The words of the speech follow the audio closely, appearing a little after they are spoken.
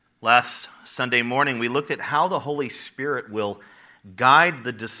Last Sunday morning, we looked at how the Holy Spirit will guide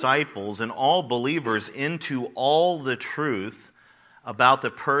the disciples and all believers into all the truth about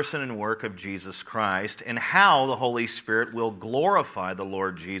the person and work of Jesus Christ, and how the Holy Spirit will glorify the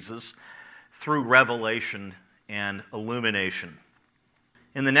Lord Jesus through revelation and illumination.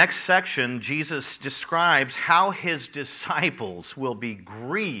 In the next section, Jesus describes how his disciples will be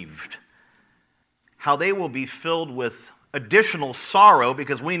grieved, how they will be filled with additional sorrow,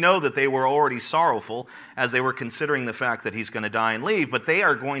 because we know that they were already sorrowful as they were considering the fact that he's going to die and leave, but they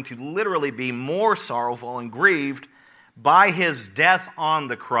are going to literally be more sorrowful and grieved by his death on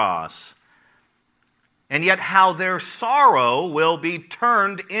the cross, and yet how their sorrow will be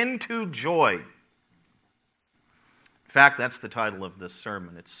turned into joy. In fact, that's the title of this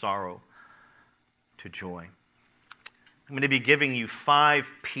sermon. It's Sorrow to Joy. I'm going to be giving you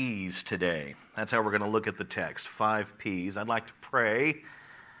 5 P's today. That's how we're going to look at the text, 5 P's. I'd like to pray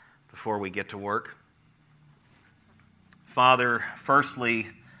before we get to work. Father, firstly,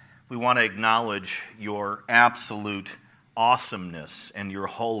 we want to acknowledge your absolute awesomeness and your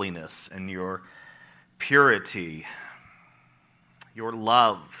holiness and your purity, your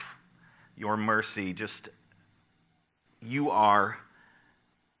love, your mercy. Just, you are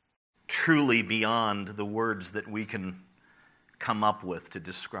truly beyond the words that we can come up with to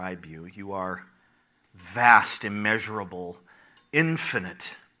describe you. You are vast, immeasurable,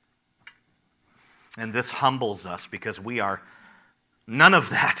 infinite. And this humbles us because we are none of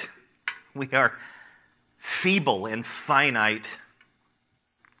that. We are feeble and finite.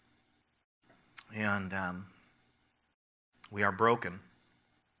 And we are broken.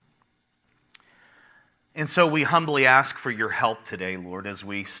 And so we humbly ask for your help today, Lord, as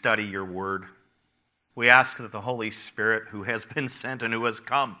we study your word. We ask that the Holy Spirit, who has been sent and who has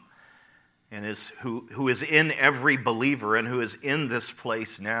come, and who is in every believer and who is in this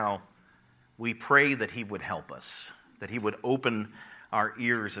place now, we pray that he would help us, that he would open our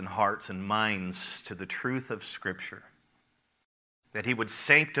ears and hearts and minds to the truth of Scripture, that he would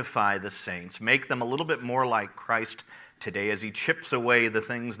sanctify the saints, make them a little bit more like Christ today as he chips away the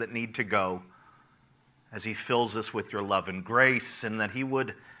things that need to go, as he fills us with your love and grace, and that he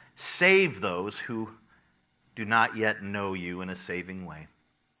would save those who do not yet know you in a saving way.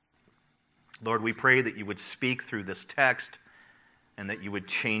 Lord, we pray that you would speak through this text and that you would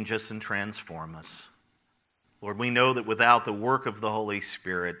change us and transform us. Lord, we know that without the work of the Holy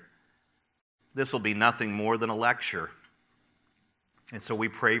Spirit, this will be nothing more than a lecture. And so we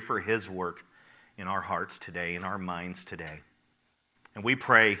pray for his work in our hearts today, in our minds today. And we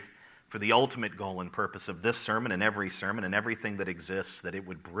pray for the ultimate goal and purpose of this sermon and everything that exists, that it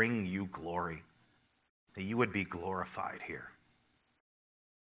would bring you glory, that you would be glorified here,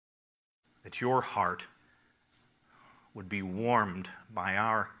 that your heart would be warmed by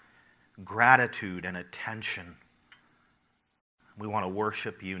our gratitude and attention. We want to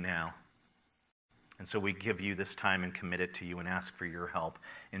worship you now. And so we give you this time and commit it to you and ask for your help.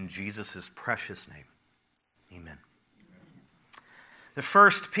 In Jesus' precious name, amen. The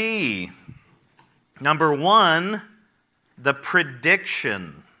first P, number 1, the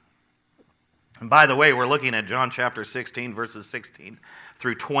prediction. And by the way, we're looking at John chapter 16, verses 16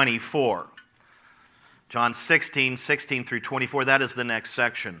 through 24. John 16 through 24, that is the next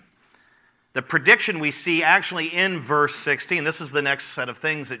section. The prediction we see actually in verse 16. This is the next set of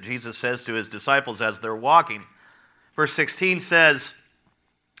things that Jesus says to his disciples as they're walking. Verse 16 says,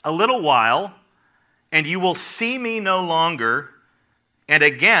 "A little while, and you will see me no longer, and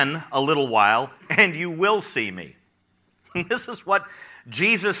again a little while, and you will see me." This is what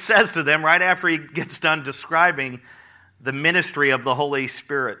Jesus says to them right after he gets done describing the ministry of the Holy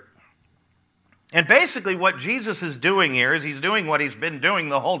Spirit. And basically what Jesus is doing here is he's doing what he's been doing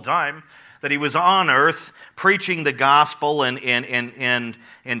the whole time that he was on earth, preaching the gospel and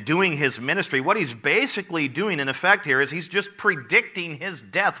doing his ministry. What he's basically doing in effect here is he's just predicting his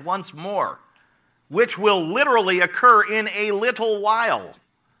death once more, which will literally occur in a little while.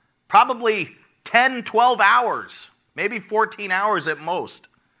 Probably 10, 12 hours, maybe 14 hours at most.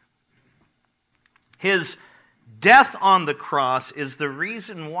 His death on the cross is the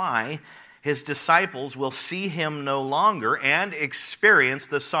reason why his disciples will see him no longer and experience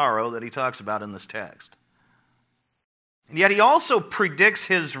the sorrow that he talks about in this text. And yet he also predicts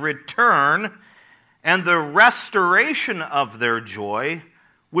his return and the restoration of their joy,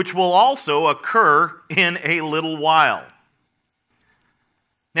 which will also occur in a little while.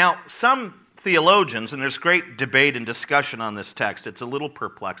 Now, some theologians, and there's great debate and discussion on this text, it's a little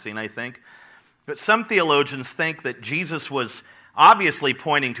perplexing, I think, but some theologians think that Jesus was obviously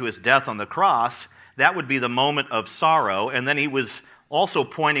pointing to his death on the cross. That would be the moment of sorrow, and then he was also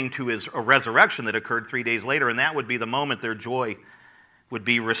pointing to his resurrection that occurred 3 days later, and that would be the moment their joy would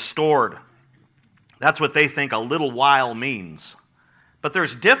be restored. That's what they think a little while means. But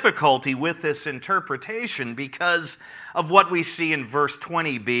there's difficulty with this interpretation because of what we see in verse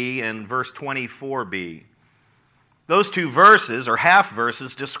 20b and verse 24b. Those two verses, or half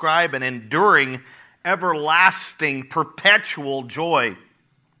verses, describe an enduring, everlasting, perpetual joy.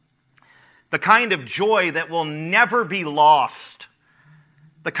 The kind of joy that will never be lost.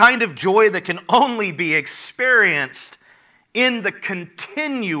 The kind of joy that can only be experienced in the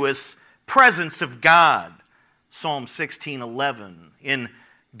continuous presence of God. Psalm 16:11. In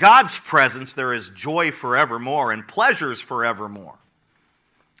God's presence there is joy forevermore and pleasures forevermore.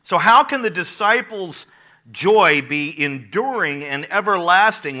 So how can the disciples' joy be enduring and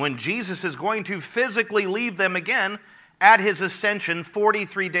everlasting when Jesus is going to physically leave them again at his ascension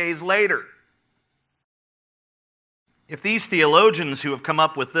 43 days later? If these theologians who have come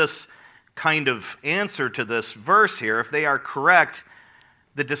up with this kind of answer to this verse here, if they are correct,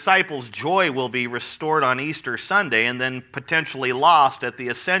 the disciples' joy will be restored on Easter Sunday and then potentially lost at the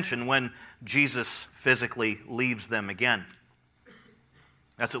ascension when Jesus physically leaves them again.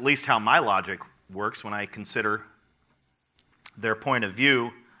 That's at least how my logic works when I consider their point of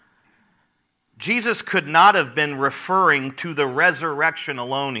view. Jesus could not have been referring to the resurrection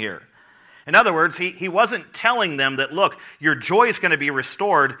alone here. In other words, he wasn't telling them that, look, your joy is going to be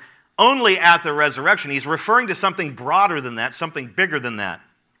restored only at the resurrection. He's referring to something broader than that, something bigger than that.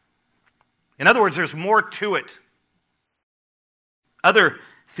 In other words, there's more to it. Other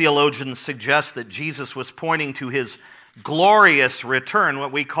theologians suggest that Jesus was pointing to his glorious return,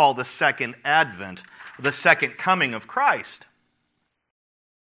 what we call the second advent, the second coming of Christ.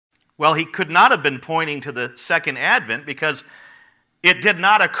 Well, he could not have been pointing to the second advent because it did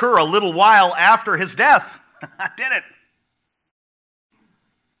not occur a little while after his death, did it?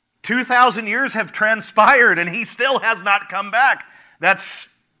 2,000 years have transpired and he still has not come back. That's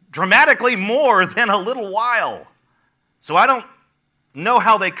dramatically more than a little while. So I don't know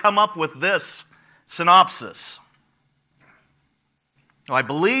how they come up with this synopsis. I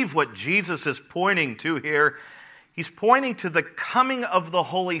believe what Jesus is pointing to here, he's pointing to the coming of the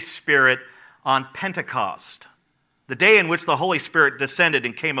Holy Spirit on Pentecost, the day in which the Holy Spirit descended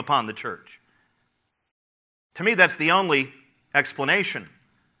and came upon the church. To me, that's the only explanation.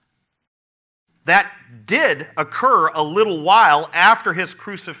 That did occur a little while after his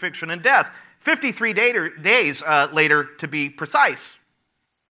crucifixion and death, 53 days later to be precise.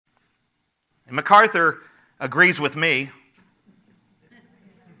 And MacArthur agrees with me.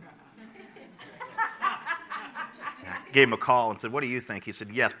 I gave him a call and said, "What do you think?" He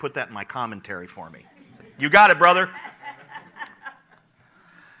said, "Yes, put that in my commentary for me." I said, "You got it, brother."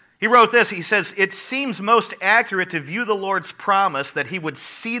 He wrote this, he says, "It seems most accurate to view the Lord's promise that he would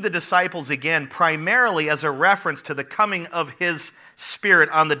see the disciples again primarily as a reference to the coming of his Spirit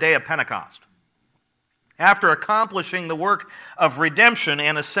on the day of Pentecost. After accomplishing the work of redemption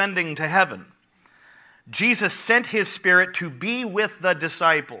and ascending to heaven, Jesus sent his Spirit to be with the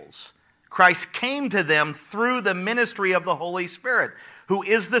disciples. Christ came to them through the ministry of the Holy Spirit, who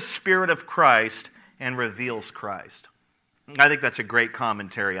is the Spirit of Christ and reveals Christ." I think that's a great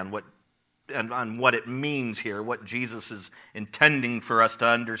commentary on what it means here, what Jesus is intending for us to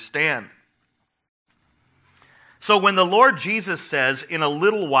understand. So when the Lord Jesus says, "In a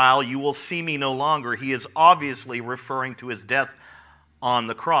little while you will see me no longer," he is obviously referring to his death on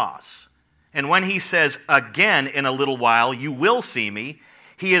the cross. And when he says, "Again, in a little while you will see me,"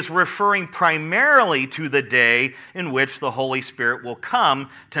 he is referring primarily to the day in which the Holy Spirit will come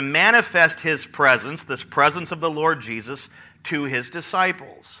to manifest his presence, this presence of the Lord Jesus, to his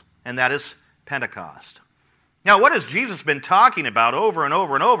disciples. And that is Pentecost. Now, what has Jesus been talking about over and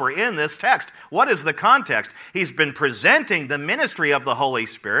over and over in this text? What is the context? He's been presenting the ministry of the Holy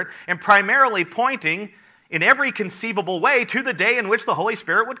Spirit and primarily pointing in every conceivable way to the day in which the Holy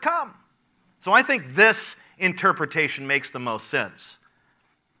Spirit would come. So I think this interpretation makes the most sense.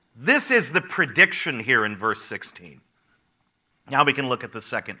 This is the prediction here in verse 16. Now we can look at the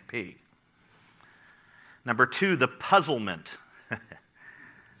second P. Number 2, the puzzlement.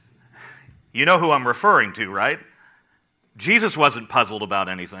 You know who I'm referring to, right? Jesus wasn't puzzled about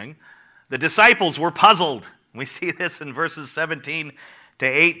anything. The disciples were puzzled. We see this in verses 17 to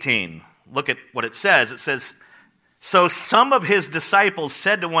 18. Look at what it says. It says, "So some of his disciples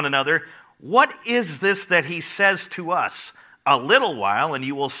said to one another, 'What is this that he says to us? A little while, and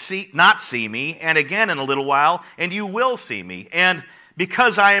you will not see me, and again in a little while, and you will see me, and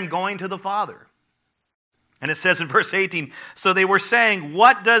because I am going to the Father.'" And it says in verse 18, "So they were saying,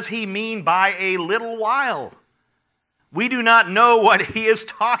 'What does he mean by a little while?' We do not know what he is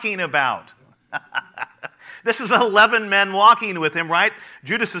talking about. This is 11 men walking with him, right?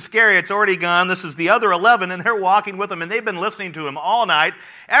 Judas Iscariot's already gone. This is the other 11, and they're walking with him, and they've been listening to him all night,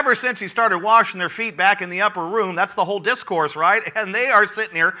 ever since he started washing their feet back in the upper room. That's the whole discourse, right? And they are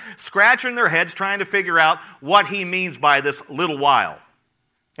sitting here scratching their heads trying to figure out what he means by this little while.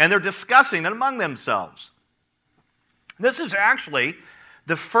 And they're discussing it among themselves. This is actually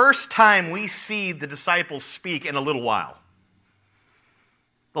the first time we see the disciples speak in a little while.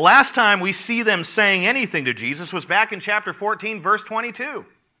 The last time we see them saying anything to Jesus was back in chapter 14, verse 22.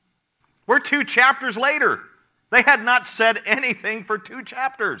 We're 2 chapters later. They had not said anything for 2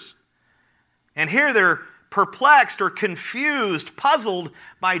 chapters. And here they're perplexed or confused, puzzled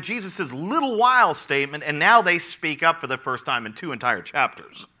by Jesus' little while statement, and now they speak up for the first time in 2 entire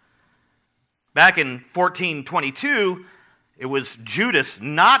chapters. Back in 14:22, it was Judas,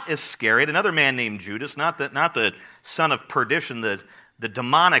 not Iscariot, another man named Judas, not the son of perdition, the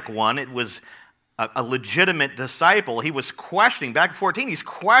demonic one. It was a legitimate disciple. He was questioning, back in 14, he's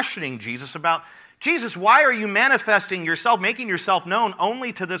questioning Jesus about, Jesus, why are you manifesting yourself, making yourself known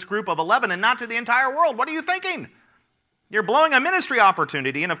only to this group of 11 and not to the entire world? What are you thinking? You're blowing a ministry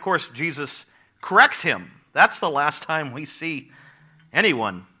opportunity. And of course, Jesus corrects him. That's the last time we see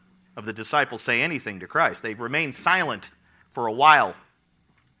anyone of the disciples say anything to Christ. They remain silent for a while.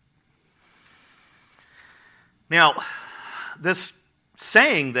 Now, this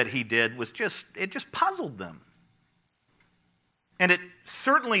saying that he did was just puzzled them. And it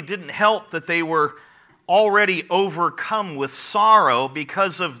certainly didn't help that they were already overcome with sorrow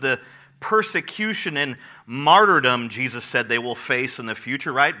because of the persecution and martyrdom Jesus said they will face in the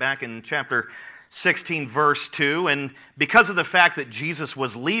future, right? Back in chapter 16, verse 2. And because of the fact that Jesus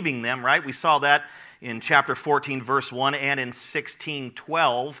was leaving them, right? We saw that in chapter 14, verse 1, and in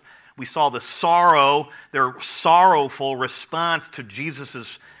 16:12. We saw the sorrow, their sorrowful response to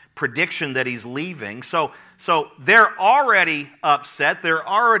Jesus' prediction that he's leaving. So they're already upset. They're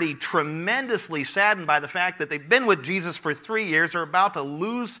already tremendously saddened by the fact that they've been with Jesus for 3 years. They're about to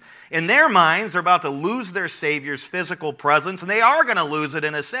lose, in their minds, they're about to lose their Savior's physical presence, and they are going to lose it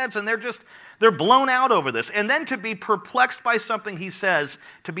in a sense, and they're blown out over this. And then to be perplexed by something he says,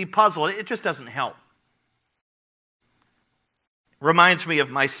 to be puzzled, it just doesn't help. Reminds me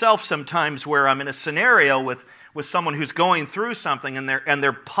of myself sometimes where I'm in a scenario with someone who's going through something and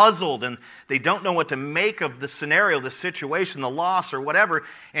they're puzzled and they don't know what to make of the scenario, the situation, the loss or whatever.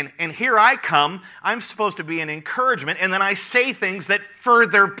 And here I come, I'm supposed to be an encouragement, and then I say things that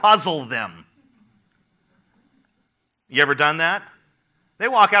further puzzle them. You ever done that? They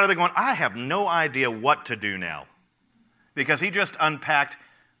walk out of there going, I have no idea what to do now. Because he just unpacked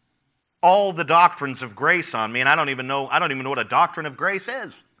all the doctrines of grace on me, and I don't even know what a doctrine of grace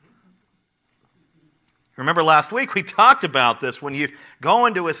is. Remember last week we talked about this. When you go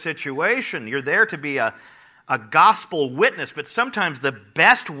into a situation, you're there to be a gospel witness, but sometimes the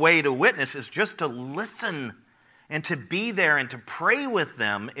best way to witness is just to listen and to be there and to pray with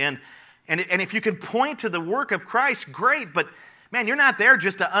them. And if you can point to the work of Christ, great, but man, you're not there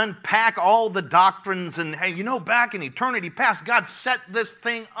just to unpack all the doctrines and, hey, back in eternity past, God set this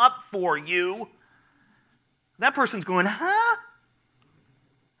thing up for you. That person's going, huh?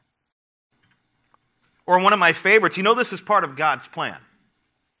 Or one of my favorites, this is part of God's plan.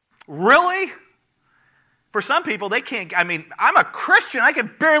 Really? For some people, they can't, I'm a Christian. I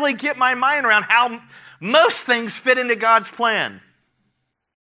can barely get my mind around how most things fit into God's plan.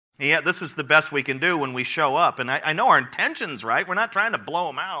 And yet, this is the best we can do when we show up. And I know our intention's right. We're not trying to blow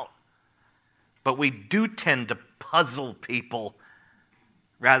them out. But we do tend to puzzle people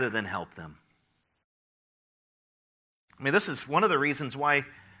rather than help them. This is one of the reasons why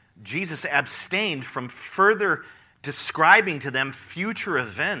Jesus abstained from further describing to them future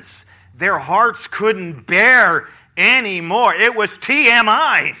events. Their hearts couldn't bear anymore. It was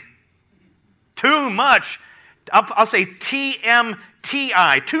TMI. Too much. I'll say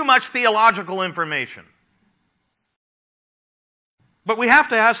TMTI, too much theological information. But we have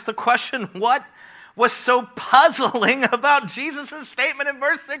to ask the question, what was so puzzling about Jesus' statement in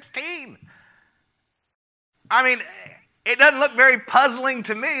verse 16? It doesn't look very puzzling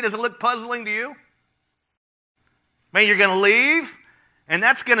to me. Does it look puzzling to you? You're going to leave, and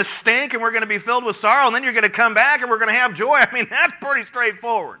that's going to stink, and we're going to be filled with sorrow, and then you're going to come back, and we're going to have joy. That's pretty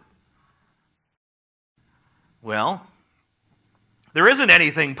straightforward. Well, there isn't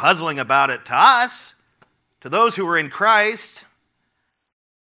anything puzzling about it to us, to those who are in Christ.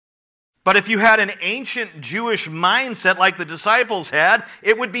 But if you had an ancient Jewish mindset like the disciples had,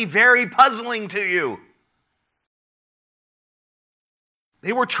 it would be very puzzling to you.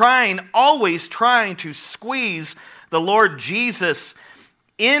 They were always trying to squeeze the Lord Jesus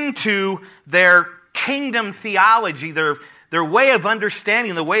into their kingdom theology, their way of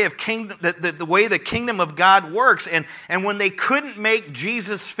understanding, the way of kingdom, the way the kingdom of God works. And when they couldn't make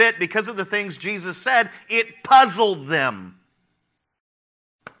Jesus fit because of the things Jesus said, it puzzled them.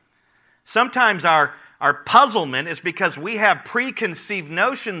 Sometimes our puzzlement is because we have preconceived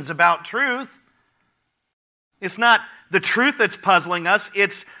notions about truth. It's not the truth that's puzzling us,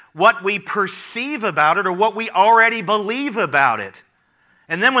 it's what we perceive about it or what we already believe about it.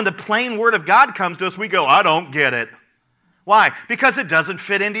 And then when the plain word of God comes to us, we go, I don't get it. Why? Because it doesn't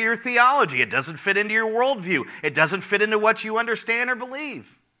fit into your theology. It doesn't fit into your worldview. It doesn't fit into what you understand or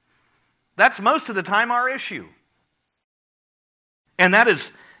believe. That's most of the time our issue. And that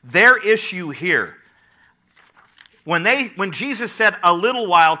is their issue here. When Jesus said a little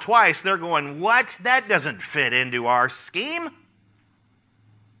while twice, they're going, what? That doesn't fit into our scheme.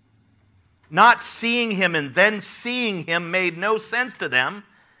 Not seeing him and then seeing him made no sense to them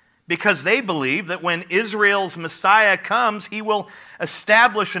because they believe that when Israel's Messiah comes, he will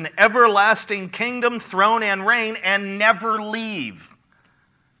establish an everlasting kingdom, throne, and reign and never leave.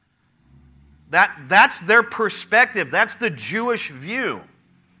 That's their perspective. That's the Jewish view.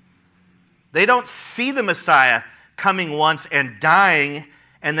 They don't see the Messiah coming once and dying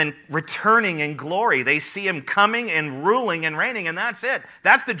and then returning in glory. They see him coming and ruling and reigning, and that's it.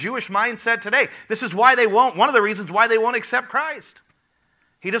 That's the Jewish mindset today. This is why one of the reasons why they won't accept Christ.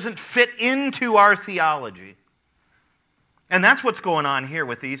 He doesn't fit into our theology. And that's what's going on here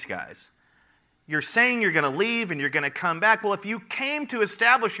with these guys. You're saying you're going to leave and you're going to come back. Well, if you came to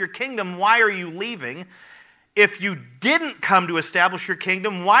establish your kingdom, why are you leaving? If you didn't come to establish your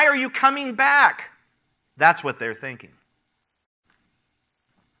kingdom, why are you coming back? That's what they're thinking.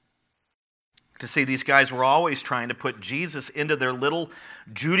 To see, these guys were always trying to put Jesus into their little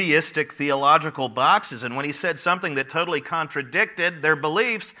Judaistic theological boxes, and when he said something that totally contradicted their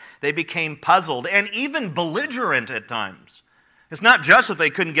beliefs, they became puzzled and even belligerent at times. It's not just that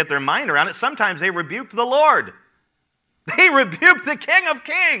they couldn't get their mind around it, sometimes they rebuked the Lord. They rebuked the King of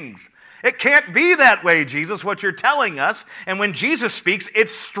Kings. It can't be that way, Jesus, what you're telling us. And when Jesus speaks,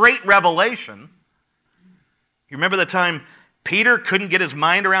 it's straight revelation. You remember the time Peter couldn't get his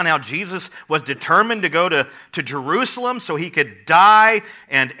mind around how Jesus was determined to go to Jerusalem so he could die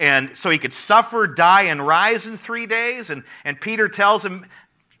and so he could suffer, die, and rise in 3 days? And Peter tells him,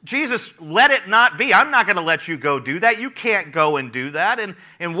 Jesus, let it not be. I'm not going to let you go do that. You can't go and do that.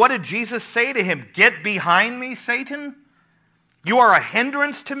 And what did Jesus say to him? Get behind me, Satan. You are a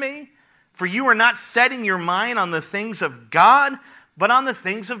hindrance to me, for you are not setting your mind on the things of God, but on the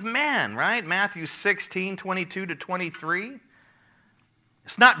things of man, right? Matthew 16, 22 to 23.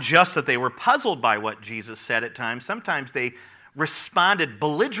 It's not just that they were puzzled by what Jesus said at times. Sometimes they responded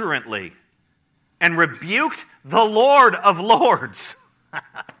belligerently and rebuked the Lord of Lords.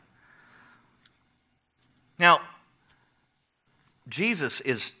 Now, Jesus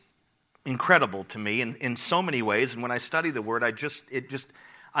is incredible to me in so many ways, and when I study the Word,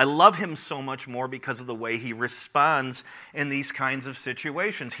 I love him so much more because of the way he responds in these kinds of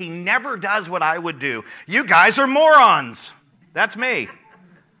situations. He never does what I would do. You guys are morons. That's me.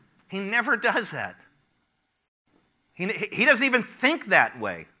 He never does that. He doesn't even think that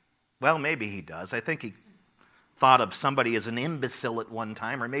way. Well, maybe he does. I think he thought of somebody as an imbecile at one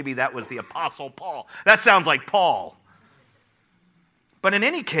time, or maybe that was the Apostle Paul. That sounds like Paul. But in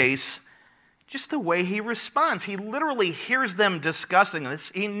any case, just the way he responds. He literally hears them discussing this.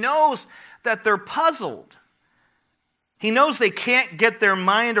 He knows that they're puzzled. He knows they can't get their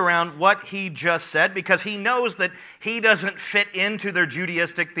mind around what he just said because he knows that he doesn't fit into their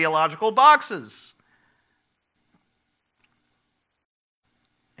Judaistic theological boxes.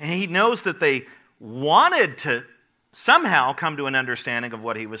 And he knows that they wanted to somehow come to an understanding of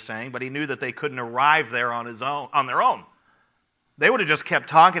what he was saying, but he knew that they couldn't arrive there on their own. They would have just kept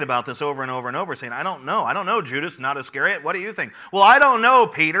talking about this over and over and over, saying, I don't know, Judas, not Iscariot. What do you think? Well, I don't know,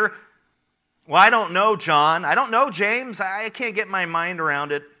 Peter. Well, I don't know, John. I don't know, James. I can't get my mind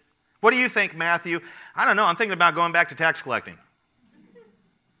around it. What do you think, Matthew? I don't know. I'm thinking about going back to tax collecting.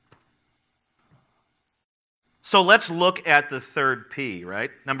 So let's look at the third P,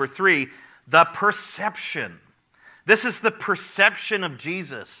 right? Number 3, the perception. This is the perception of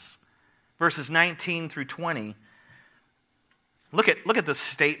Jesus. Verses 19 through 20. Look at this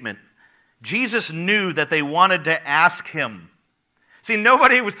statement. Jesus knew that they wanted to ask him. See,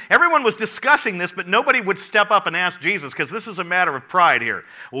 everyone was discussing this, but nobody would step up and ask Jesus because this is a matter of pride here.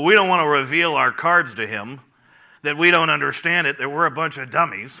 Well, we don't want to reveal our cards to him, that we don't understand it, that we're a bunch of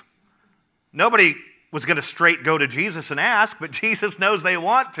dummies. Nobody was going to straight go to Jesus and ask, but Jesus knows they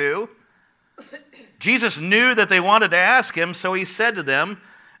want to. Jesus knew that they wanted to ask him, so he said to them,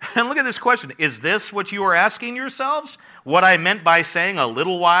 and look at this question, is this what you are asking yourselves? What I meant by saying a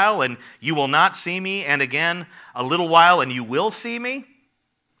little while and you will not see me, and again a little while and you will see me?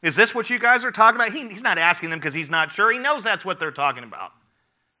 Is this what you guys are talking about? He's not asking them because he's not sure. He knows that's what they're talking about.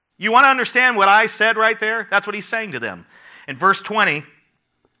 You want to understand what I said right there? That's what he's saying to them. In verse 20,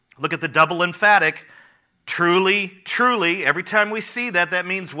 look at the double emphatic. Truly, truly, every time we see that, that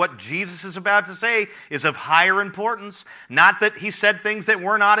means what Jesus is about to say is of higher importance. Not that he said things that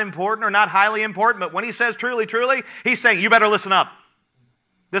were not important or not highly important, but when he says truly, truly, he's saying, you better listen up.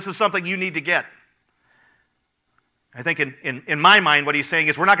 This is something you need to get. I think in my mind, what he's saying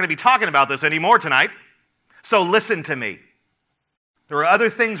is, we're not going to be talking about this anymore tonight, so listen to me. There are other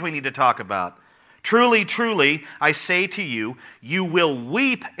things we need to talk about. Truly, truly, I say to you, you will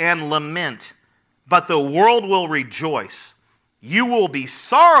weep and lament, but the world will rejoice. You will be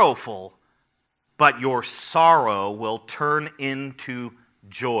sorrowful, but your sorrow will turn into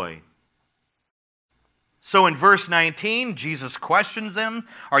joy. So in verse 19, Jesus questions them,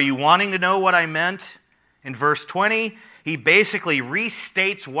 are you wanting to know what I meant? In verse 20, he basically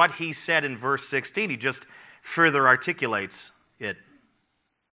restates what he said in verse 16. He just further articulates it.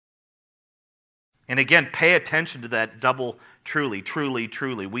 And again, pay attention to that double truly, truly,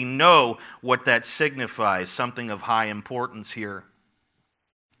 truly. We know what that signifies, something of high importance here.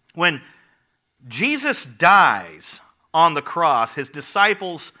 When Jesus dies on the cross, his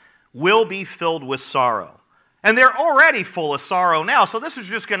disciples will be filled with sorrow. And they're already full of sorrow now, so this is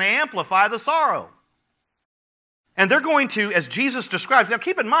just going to amplify the sorrow. And they're going to, as Jesus describes, now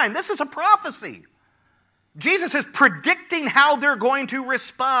keep in mind, this is a prophecy. Jesus is predicting how they're going to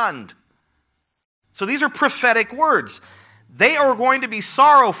respond. So these are prophetic words. They are going to be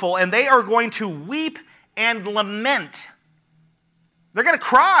sorrowful and they are going to weep and lament. They're going to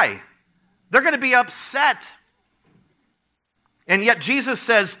cry. They're going to be upset. And yet Jesus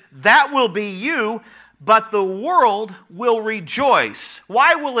says, that will be you, but the world will rejoice.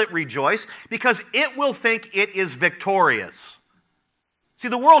 Why will it rejoice? Because it will think it is victorious. See,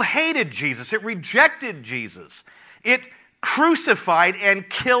 the world hated Jesus. It rejected Jesus. It crucified and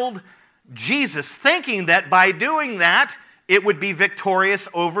killed Jesus, thinking that by doing that, it would be victorious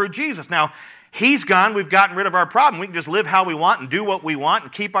over Jesus. Now, he's gone. We've gotten rid of our problem. We can just live how we want and do what we want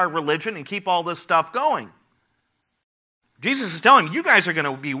and keep our religion and keep all this stuff going. Jesus is telling them, you guys are going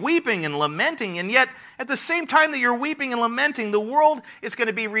to be weeping and lamenting, and yet at the same time that you're weeping and lamenting, the world is going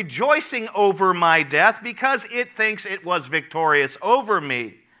to be rejoicing over my death because it thinks it was victorious over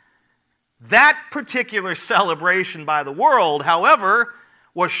me. That particular celebration by the world, however,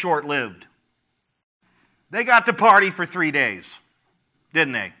 was short-lived. They got to party for 3 days,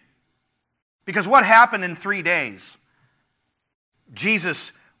 didn't they? Because what happened in 3 days?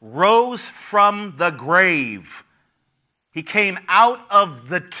 Jesus rose from the grave. He came out of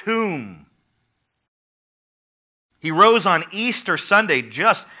the tomb. He rose on Easter Sunday,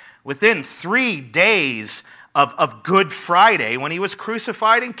 just within 3 days of Good Friday, when he was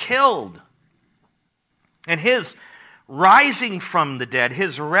crucified and killed. And his rising from the dead,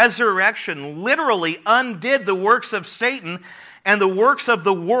 his resurrection, literally undid the works of Satan and the works of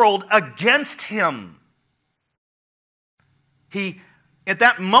the world against him. At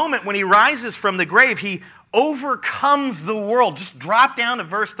that moment when he rises from the grave, he overcomes the world. Just drop down to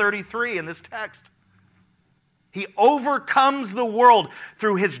verse 33 in this text. He overcomes the world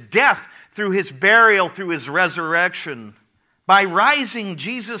through his death, through his burial, through his resurrection. By rising,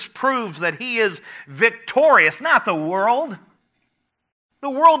 Jesus proves that he is victorious, not the world. The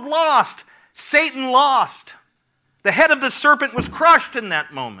world lost. Satan lost. The head of the serpent was crushed in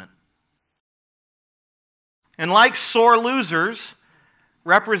that moment. And like sore losers,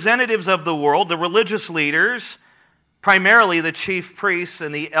 representatives of the world, the religious leaders, primarily the chief priests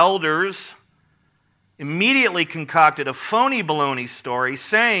and the elders, immediately concocted a phony baloney story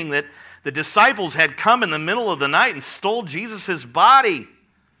saying that the disciples had come in the middle of the night and stole Jesus' body.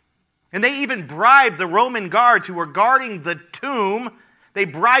 And they even bribed the Roman guards who were guarding the tomb. They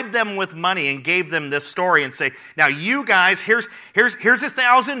bribed them with money and gave them this story and say, now you guys, here's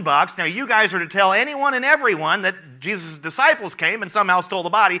 $1,000. Now you guys are to tell anyone and everyone that Jesus' disciples came and somehow stole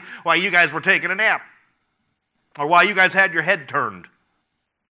the body while you guys were taking a nap. Or while you guys had your head turned.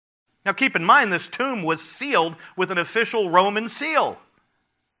 Now keep in mind, this tomb was sealed with an official Roman seal.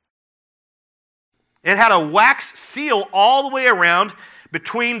 It had a wax seal all the way around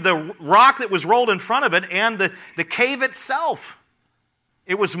between the rock that was rolled in front of it and the cave itself.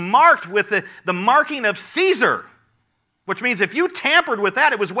 It was marked with the marking of Caesar, which means if you tampered with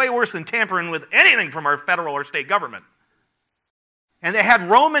that, it was way worse than tampering with anything from our federal or state government. And they had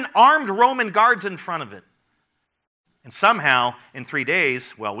armed Roman guards in front of it. And somehow, in 3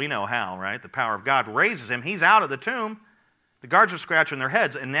 days, well, we know how, right? The power of God raises him. He's out of the tomb. The guards are scratching their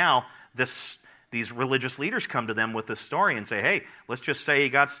heads. And now these religious leaders come to them with this story and say, hey, let's just say he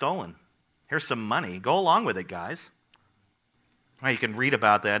got stolen. Here's some money. Go along with it, guys. Well, you can read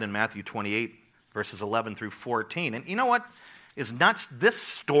about that in Matthew 28, verses 11 through 14. And you know what is nuts? This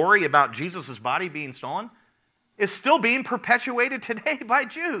story about Jesus' body being stolen is still being perpetuated today by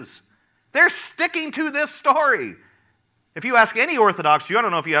Jews. They're sticking to this story. If you ask any Orthodox Jew, I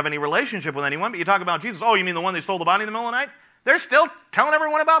don't know if you have any relationship with anyone, but you talk about Jesus, oh, you mean the one they stole the body in the middle of the night? They're still telling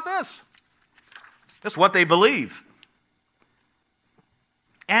everyone about this. That's what they believe.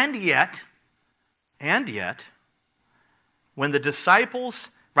 And yet, when the disciples,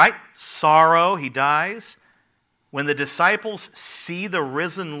 right, sorrow, he dies, when the disciples see the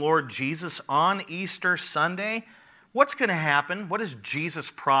risen Lord Jesus on Easter Sunday, what's going to happen? What does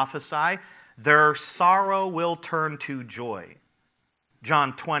Jesus prophesy? Their sorrow will turn to joy.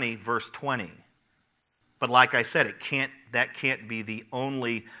 John 20, verse 20. But like I said, that can't be the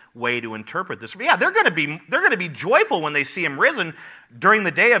only way to interpret this. Yeah, they're going to be joyful when they see him risen during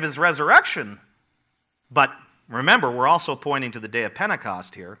the day of his resurrection. But remember, we're also pointing to the day of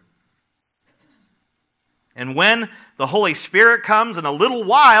Pentecost here. And when the Holy Spirit comes in a little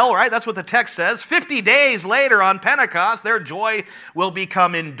while, right, that's what the text says, 50 days later on Pentecost, their joy will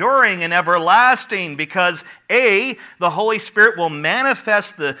become enduring and everlasting because, A, the Holy Spirit will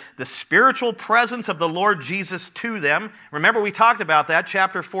manifest the spiritual presence of the Lord Jesus to them. Remember, we talked about that,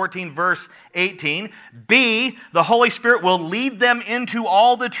 chapter 14, verse 18. B, the Holy Spirit will lead them into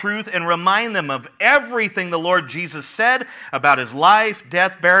all the truth and remind them of everything the Lord Jesus said about his life,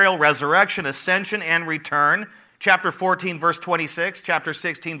 death, burial, resurrection, ascension, and return. Chapter 14, verse 26, chapter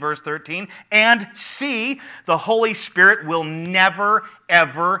 16, verse 13. And C, the Holy Spirit will never,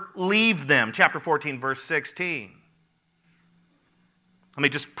 ever leave them. Chapter 14, verse 16. Let me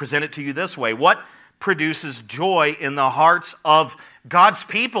just present it to you this way. What produces joy in the hearts of God's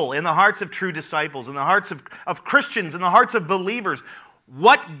people, in the hearts of true disciples, in the hearts of Christians, in the hearts of believers?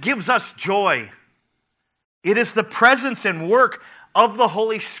 What gives us joy? It is the presence and work of the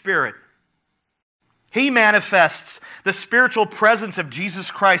Holy Spirit. He manifests the spiritual presence of Jesus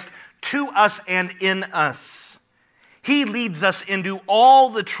Christ to us and in us. He leads us into all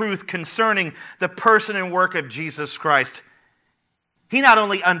the truth concerning the person and work of Jesus Christ. He not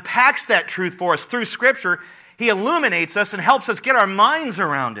only unpacks that truth for us through Scripture, he illuminates us and helps us get our minds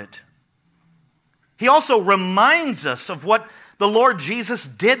around it. He also reminds us of what the Lord Jesus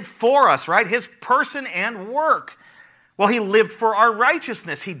did for us, right? His person and work. Well, he lived for our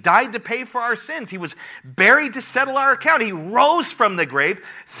righteousness. He died to pay for our sins. He was buried to settle our account. He rose from the grave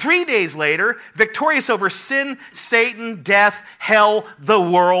 3 days later, victorious over sin, Satan, death, hell, the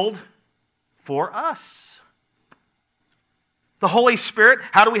world, for us. The Holy Spirit,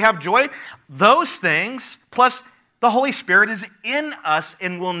 how do we have joy? Those things, plus the Holy Spirit is in us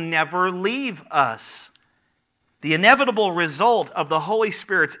and will never leave us. The inevitable result of the Holy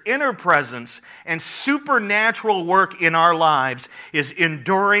Spirit's inner presence and supernatural work in our lives is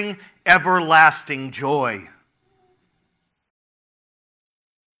enduring, everlasting joy.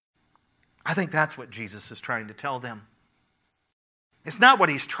 I think that's what Jesus is trying to tell them. It's not what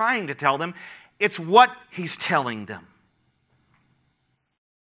he's trying to tell them, it's what he's telling them.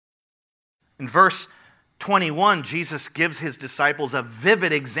 In verse 21, Jesus gives his disciples a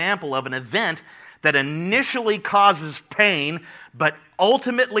vivid example of an event that initially causes pain, but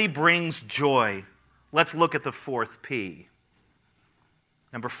ultimately brings joy. Let's look at the fourth P.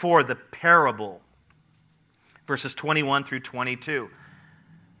 Number 4, the parable. Verses 21 through 22.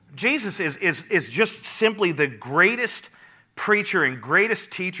 Jesus is just simply the greatest preacher and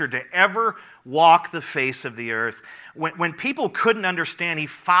greatest teacher to ever walk the face of the earth. When people couldn't understand, he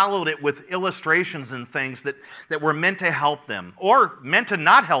followed it with illustrations and things that were meant to help them or meant to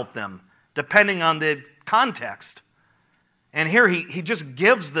not help them, depending on the context. And here he just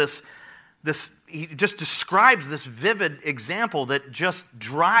gives he just describes this vivid example that just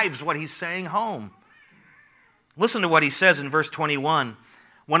drives what he's saying home. Listen to what he says in verse 21.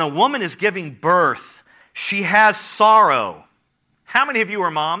 When a woman is giving birth, she has sorrow. How many of you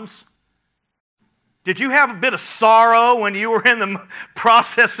are moms? Did you have a bit of sorrow when you were in the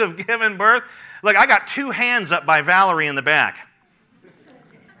process of giving birth? Look, I got 2 hands up by Valerie in the back.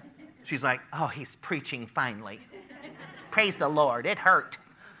 She's like, oh, he's preaching finally. Praise the Lord, it hurt.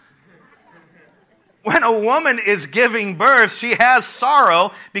 When a woman is giving birth, she has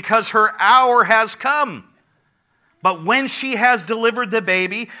sorrow because her hour has come. But when she has delivered the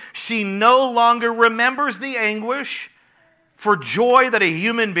baby, she no longer remembers the anguish for joy that a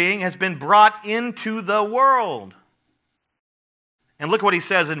human being has been brought into the world. And look what he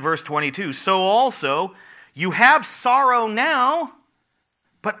says in verse 22. So also, you have sorrow now,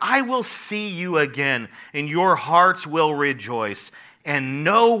 but I will see you again, and your hearts will rejoice, and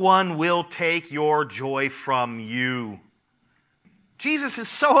no one will take your joy from you. Jesus is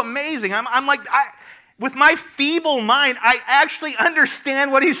so amazing. I'm like, with my feeble mind, I actually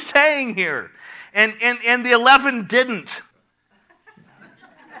understand what he's saying here. And the 11 didn't.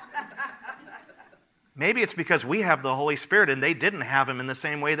 Maybe it's because we have the Holy Spirit and they didn't have him in the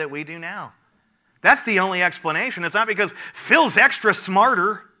same way that we do now. That's the only explanation. It's not because Phil's extra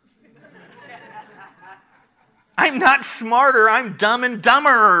smarter. I'm not smarter, I'm dumb and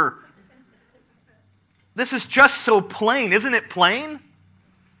dumber. This is just so plain. Isn't it plain?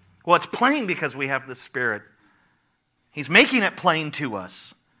 Well, it's plain because we have the Spirit. He's making it plain to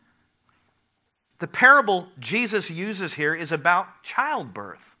us. The parable Jesus uses here is about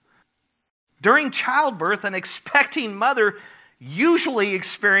childbirth. During childbirth, an expecting mother usually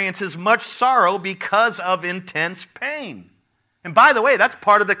experiences much sorrow because of intense pain. And by the way, that's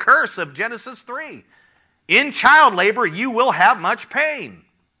part of the curse of Genesis 3. In child labor, you will have much pain.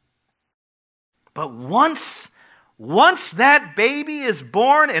 But once that baby is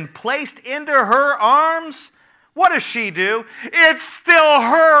born and placed into her arms, what does she do? It still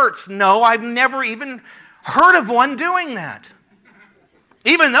hurts. No, I've never even heard of one doing that.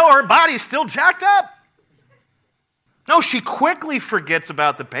 Even though her body's still jacked up. No, she quickly forgets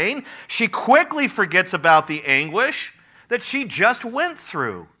about the pain. She quickly forgets about the anguish that she just went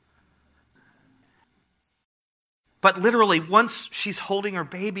through. But literally, once she's holding her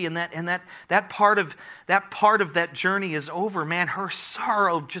baby and that part of that journey is over, man, her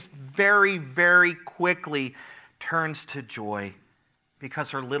sorrow just very, very quickly turns to joy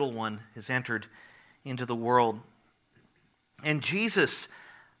because her little one has entered into the world. And Jesus,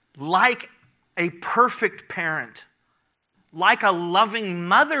 like a perfect parent, like a loving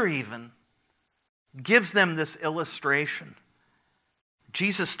mother even, gives them this illustration.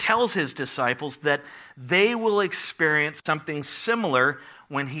 Jesus tells his disciples that they will experience something similar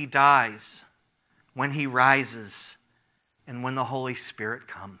when he dies, when he rises, and when the Holy Spirit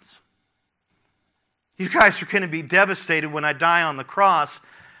comes. You guys are going to be devastated when I die on the cross,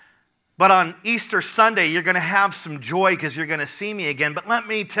 but on Easter Sunday, you're going to have some joy because you're going to see me again. But let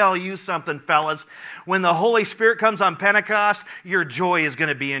me tell you something, fellas. When the Holy Spirit comes on Pentecost, your joy is going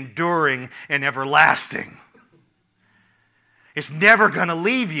to be enduring and everlasting. It's never going to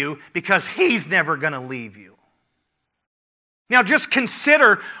leave you because he's never going to leave you. Now just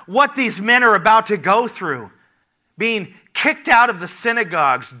consider what these men are about to go through. Being kicked out of the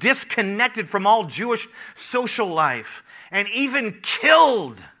synagogues, disconnected from all Jewish social life, and even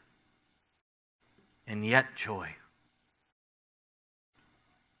killed. And yet joy.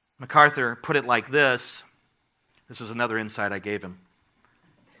 MacArthur put it like this. This is another insight I gave him.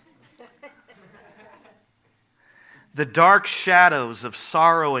 The dark shadows of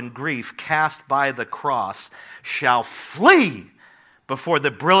sorrow and grief cast by the cross shall flee before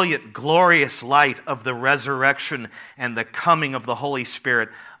the brilliant, glorious light of the resurrection and the coming of the Holy Spirit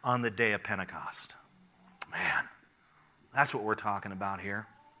on the day of Pentecost. Man, that's what we're talking about here.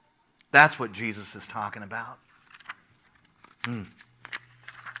 That's what Jesus is talking about.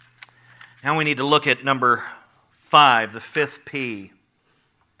 Now we need to look at number 5, the 5th P.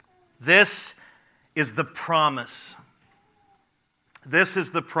 This is the promise. This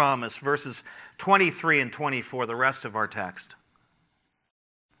is the promise, verses 23 and 24, the rest of our text.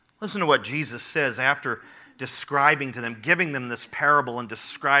 Listen to what Jesus says after describing to them, giving them this parable and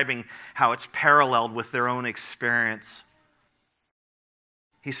describing how it's paralleled with their own experience.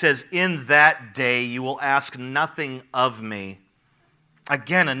 He says, "In that day you will ask nothing of me."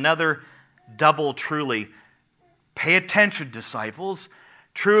 Again, another double truly. Pay attention, disciples.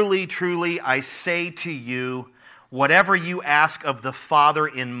 Truly, truly, I say to you, whatever you ask of the Father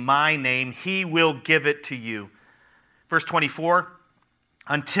in my name, he will give it to you. Verse 24,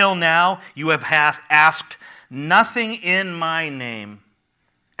 until now you have asked nothing in my name.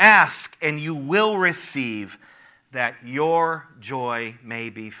 Ask and you will receive, that your joy may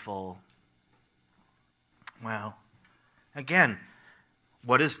be full. Well, again,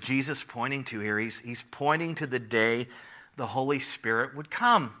 what is Jesus pointing to here? He's pointing to the day the Holy Spirit would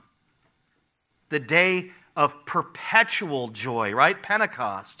come. The day of perpetual joy, right?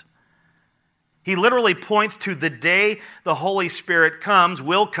 Pentecost. He literally points to the day the Holy Spirit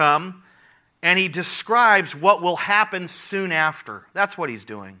will come, and he describes what will happen soon after. That's what he's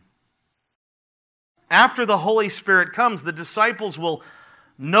doing. After the Holy Spirit comes, the disciples will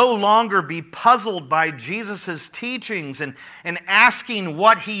no longer be puzzled by Jesus' teachings and asking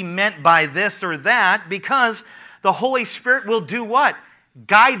what he meant by this or that, because the Holy Spirit will do what?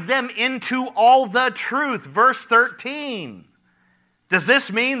 Guide them into all the truth. Verse 13. Does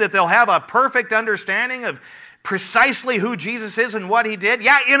this mean that they'll have a perfect understanding of precisely who Jesus is and what he did?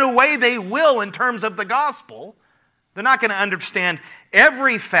 Yeah, in a way they will in terms of the gospel. They're not going to understand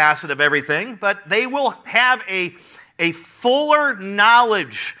every facet of everything, but they will have a fuller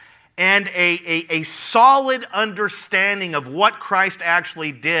knowledge and a solid understanding of what Christ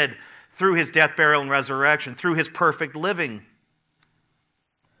actually did through his death, burial, and resurrection, through his perfect living.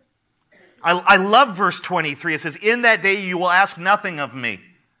 I love verse 23. It says, "In that day you will ask nothing of me."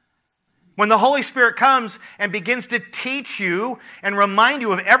 When the Holy Spirit comes and begins to teach you and remind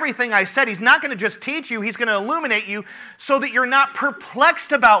you of everything I said, he's not going to just teach you, he's going to illuminate you so that you're not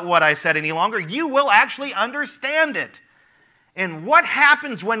perplexed about what I said any longer. You will actually understand it. And what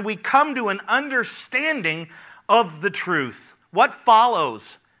happens when we come to an understanding of the truth? What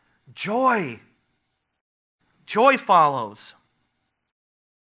follows? Joy. Joy follows.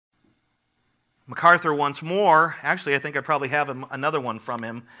 MacArthur once more, actually I think I probably have another one from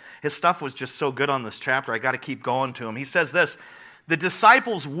him. His stuff was just so good on this chapter, I got to keep going to him. He says this, "The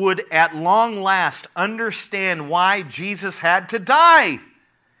disciples would at long last understand why Jesus had to die.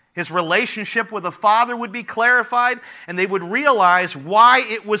 His relationship with the Father would be clarified, and they would realize why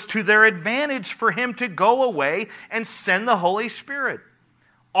it was to their advantage for him to go away and send the Holy Spirit.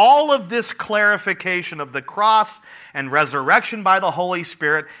 All of this clarification of the cross and resurrection by the Holy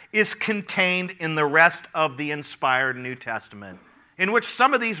Spirit is contained in the rest of the inspired New Testament, in which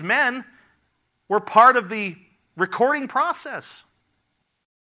some of these men were part of the recording process.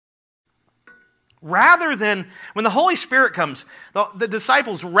 Rather than, when the Holy Spirit comes, the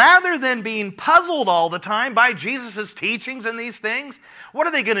disciples, rather than being puzzled all the time by Jesus' teachings and these things, what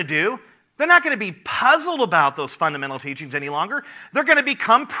are they going to do? They're not going to be puzzled about those fundamental teachings any longer. They're going to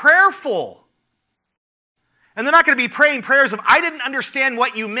become prayerful. And they're not going to be praying prayers of, I didn't understand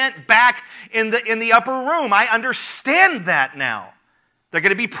what you meant back in the upper room. I understand that now. They're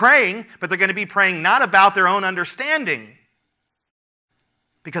going to be praying, but they're going to be praying not about their own understanding,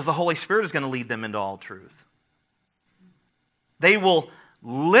 because the Holy Spirit is going to lead them into all truth. They will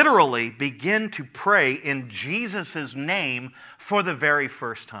literally begin to pray in Jesus' name for the very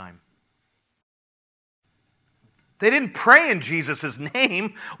first time. They didn't pray in Jesus'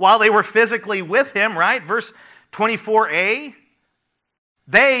 name while they were physically with him, right? Verse 24a.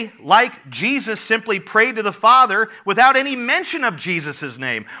 They, like Jesus, simply prayed to the Father without any mention of Jesus'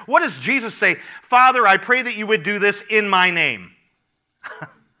 name. What does Jesus say? "Father, I pray that you would do this in my name."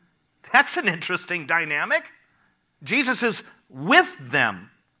 That's an interesting dynamic. Jesus is with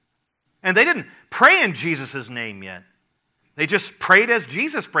them. And they didn't pray in Jesus' name yet. They just prayed as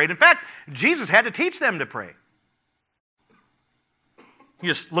Jesus prayed. In fact, Jesus had to teach them to pray. You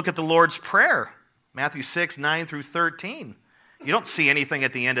just look at the Lord's Prayer, Matthew 6, 9 through 13. You don't see anything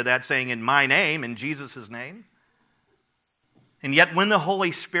at the end of that saying, "in my name," in Jesus' name. And yet when the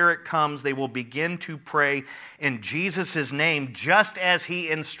Holy Spirit comes, they will begin to pray in Jesus' name, just as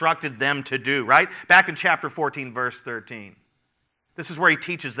he instructed them to do, right? Back in chapter 14, verse 13. This is where he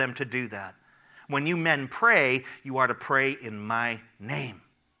teaches them to do that. When you men pray, you are to pray in my name.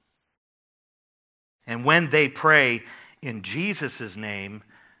 And when they pray in Jesus' name,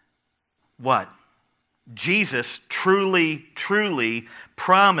 what? Jesus truly, truly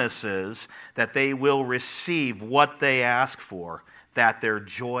promises that they will receive what they ask for, that their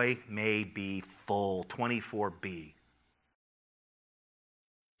joy may be full. 24b.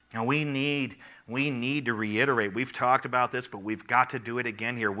 Now we need to reiterate. We've talked about this, but we've got to do it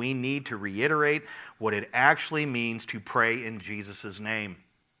again here. We need to reiterate what it actually means to pray in Jesus' name.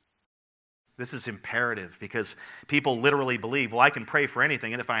 This is imperative because people literally believe, well, I can pray for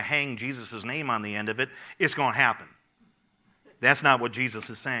anything, and if I hang Jesus' name on the end of it, it's going to happen. That's not what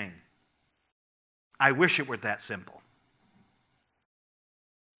Jesus is saying. I wish it were that simple.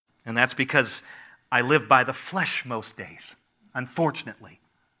 And that's because I live by the flesh most days, unfortunately.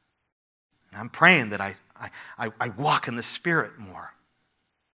 And I'm praying that I walk in the Spirit more.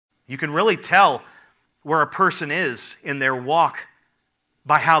 You can really tell where a person is in their walk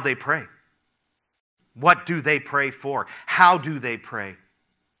by how they pray. What do they pray for? How do they pray?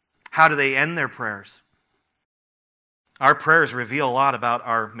 How do they end their prayers? Our prayers reveal a lot about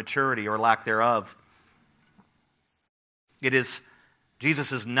our maturity or lack thereof. Jesus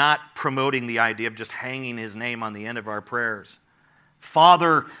is not promoting the idea of just hanging his name on the end of our prayers.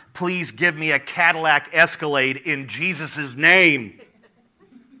 "Father, please give me a Cadillac Escalade in Jesus' name."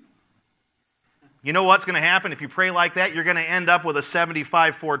 You know what's going to happen if you pray like that? You're going to end up with a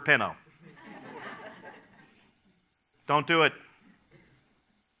 75 Ford Pinto. Don't do it.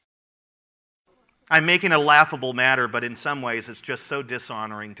 I'm making a laughable matter, but in some ways it's just so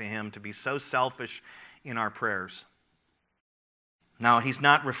dishonoring to him to be so selfish in our prayers. Now, he's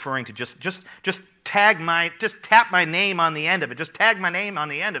not referring to just tap my name on the end of it. Just tag my name on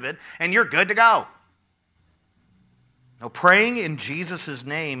the end of it, and you're good to go. Now, praying in Jesus'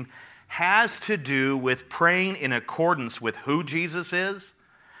 name has to do with praying in accordance with who Jesus is,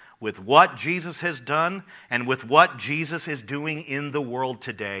 with what Jesus has done, and with what Jesus is doing in the world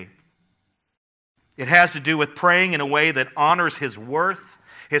today. It has to do with praying in a way that honors his worth,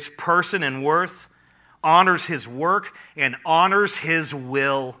 his person and worth, honors his work, and honors his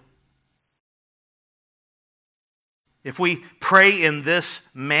will. If we pray in this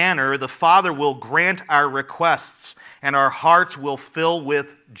manner, the Father will grant our requests, and our hearts will fill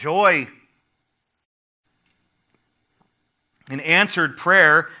with joy. An answered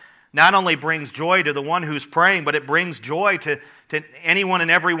prayer not only brings joy to the one who's praying, but it brings joy to anyone and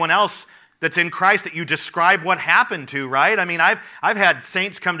everyone else that's in Christ that you describe what happened to, right? I mean, I've had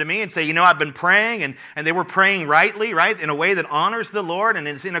saints come to me and say, I've been praying, and they were praying rightly, right, in a way that honors the Lord and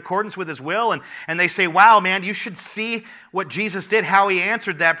is in accordance with his will, and they say, wow, man, you should see what Jesus did, how he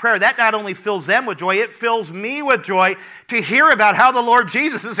answered that prayer. That not only fills them with joy, it fills me with joy to hear about how the Lord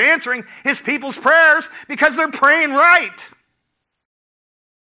Jesus is answering his people's prayers because they're praying right.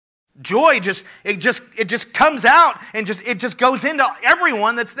 Joy just comes out and it just goes into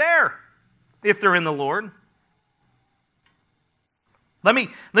everyone that's there. If they're in the Lord. Let me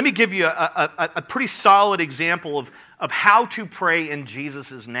give you a pretty solid example of how to pray in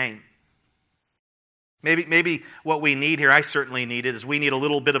Jesus' name. Maybe what we need here, I certainly need it, is we need a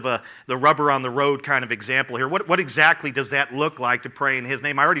little bit of the rubber on the road kind of example here. What exactly does that look like to pray in his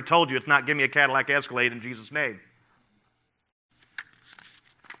name? I already told you it's not give me a Cadillac Escalade in Jesus' name.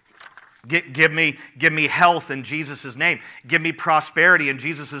 Give me health in Jesus' name. Give me prosperity in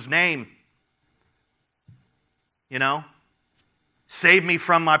Jesus' name. Save me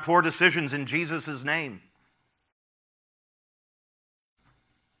from my poor decisions in Jesus' name.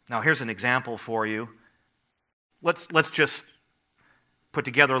 Now, here's an example for you. Let's just put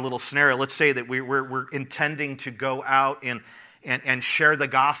together a little scenario. Let's say that we're intending to go out and share the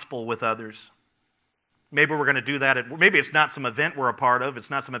gospel with others. Maybe we're going to do that. Maybe it's not some event we're a part of. It's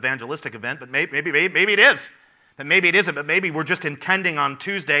not some evangelistic event, but maybe it is. But maybe it isn't. But maybe we're just intending on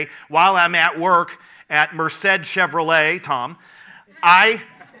Tuesday, while I'm at work at Merced Chevrolet, Tom, I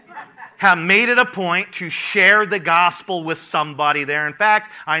have made it a point to share the gospel with somebody there. In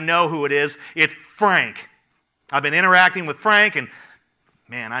fact, I know who it is. It's Frank. I've been interacting with Frank, and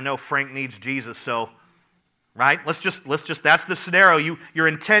man, I know Frank needs Jesus. So, right? Let's just. That's the scenario. You're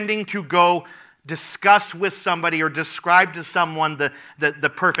intending to go discuss with somebody or describe to someone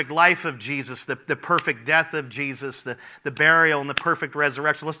the perfect life of Jesus, the perfect death of Jesus, the burial and the perfect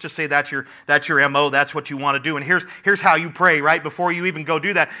resurrection. Let's just say that's your MO, that's what you want to do. And here's how you pray, right, before you even go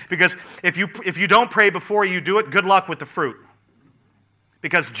do that. Because if you don't pray before you do it, good luck with the fruit.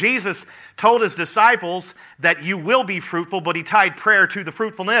 Because Jesus told his disciples that you will be fruitful, but he tied prayer to the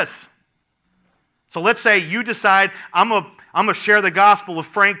fruitfulness. So let's say you decide, I'm going to share the gospel with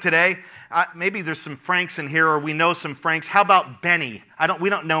Frank today. Maybe there's some Franks in here, or we know some Franks. How about Benny? We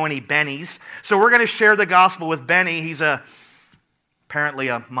don't know any Bennies. So we're going to share the gospel with Benny. He's apparently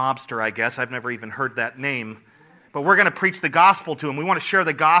a mobster, I guess. I've never even heard that name. But we're going to preach the gospel to him. We want to share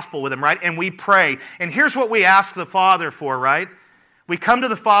the gospel with him, right? And we pray. And here's what we ask the Father for, right? We come to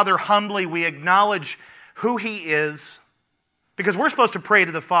the Father humbly. We acknowledge who he is, because we're supposed to pray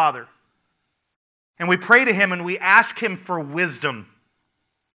to the Father. And we pray to him and we ask him for wisdom.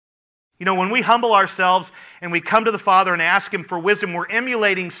 When we humble ourselves and we come to the Father and ask him for wisdom, we're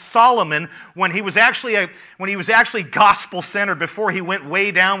emulating Solomon when he was actually gospel-centered before he went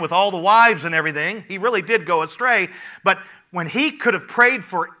way down with all the wives and everything. He really did go astray. But when he could have prayed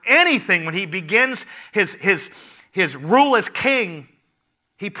for anything, when he begins his rule as king,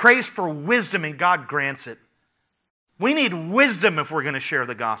 he prays for wisdom and God grants it. We need wisdom if we're going to share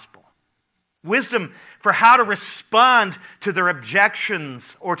the gospel. Wisdom for how to respond to their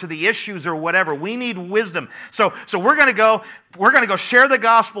objections or to the issues or whatever. We need wisdom. So we're going to go share the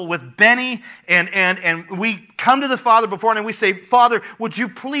gospel with Benny, and we come to the Father before and we say, Father, would you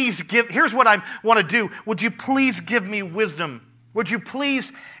please here's what I want to do. Would you please give me wisdom? Would you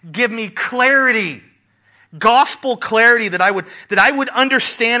please give me clarity? Gospel clarity that I would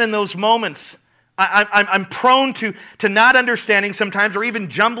understand in those moments. I'm prone to not understanding sometimes or even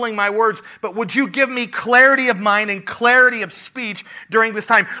jumbling my words, but would you give me clarity of mind and clarity of speech during this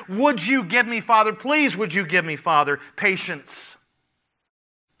time? Would you give me, Father, please would you give me, Father, patience?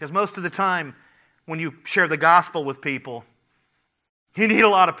 Because most of the time when you share the gospel with people, you need a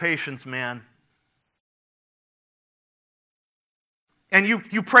lot of patience, man. And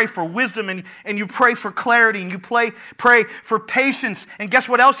you pray for wisdom and you pray for clarity and you pray for patience. And guess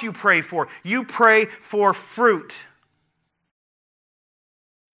what else you pray for? You pray for fruit.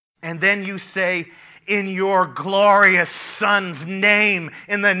 And then you say, in your glorious Son's name,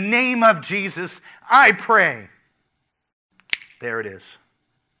 in the name of Jesus, I pray. There it is.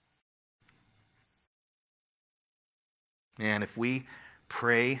 And if we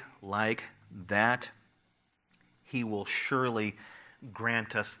pray like that, He will surely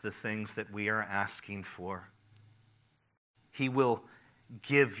grant us the things that we are asking for. He will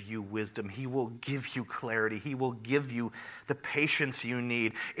give you wisdom. He will give you clarity. He will give you the patience you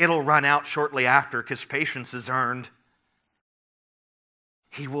need. It'll run out shortly after because patience is earned.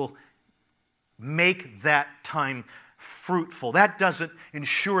 He will make that time fruitful. That doesn't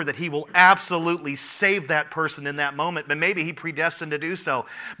ensure that He will absolutely save that person in that moment, but maybe He predestined to do so.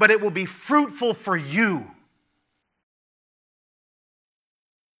 But it will be fruitful for you.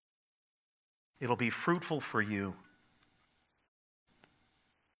 It'll be fruitful for you.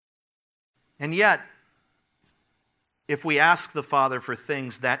 And yet, if we ask the Father for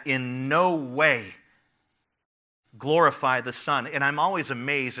things that in no way glorify the Son, and I'm always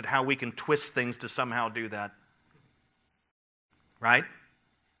amazed at how we can twist things to somehow do that. Right?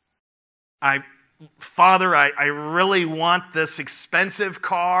 Father, I really want this expensive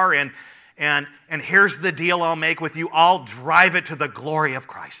car, and here's the deal I'll make with you. I'll drive it to the glory of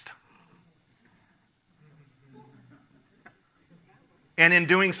Christ. And in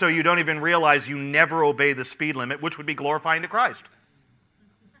doing so, you don't even realize you never obey the speed limit, which would be glorifying to Christ.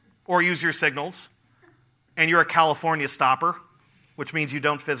 Or use your signals, and you're a California stopper, which means you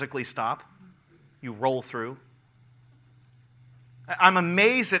don't physically stop. You roll through. I'm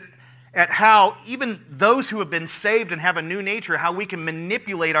amazed at how even those who have been saved and have a new nature, how we can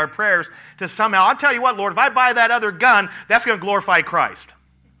manipulate our prayers to somehow, I'll tell you what, Lord, if I buy that other gun, that's going to glorify Christ.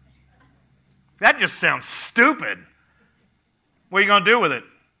 That just sounds stupid. What are you going to do with it?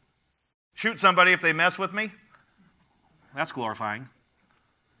 Shoot somebody if they mess with me? That's glorifying.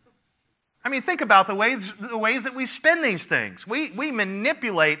 I mean, think about the ways that we spend these things. We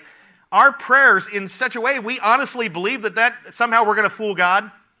manipulate our prayers in such a way, we honestly believe that somehow we're going to fool God.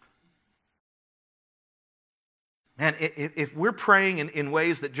 And if we're praying in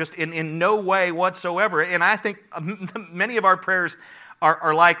ways that just in no way whatsoever, and I think many of our prayers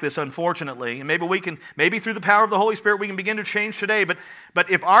are like this, unfortunately, and maybe through the power of the Holy Spirit we can begin to change today, but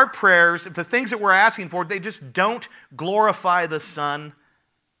if our prayers, if the things that we're asking for, they just don't glorify the Son,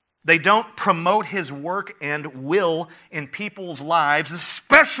 they don't promote His work and will in people's lives,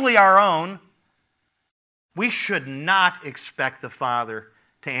 especially our own, we should not expect the Father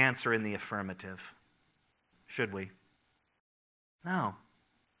to answer in the affirmative. Should we? No.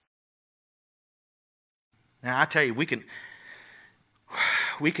 Now, I tell you, we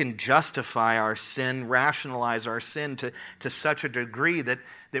can justify our sin, rationalize our sin to such a degree that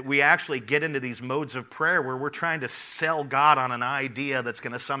we actually get into these modes of prayer where we're trying to sell God on an idea that's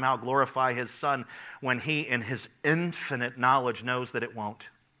going to somehow glorify His Son when He, in His infinite knowledge, knows that it won't.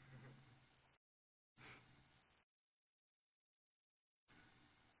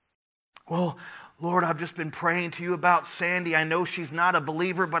 Well, Lord, I've just been praying to you about Sandy. I know she's not a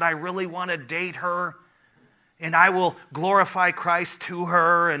believer, but I really want to date her. And I will glorify Christ to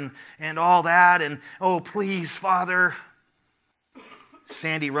her and all that. And, oh, please, Father.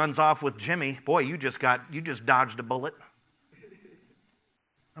 Sandy runs off with Jimmy. Boy, you just dodged a bullet.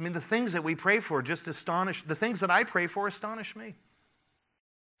 I mean, the things that we pray for just astonish, the things that I pray for astonish me.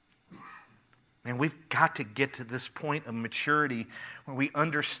 And we've got to get to this point of maturity where we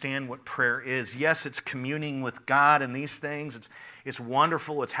understand what prayer is. Yes, it's communing with God and these things. It's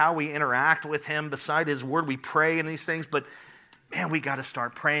wonderful. It's how we interact with Him beside His Word. We pray in these things. But, man, we got to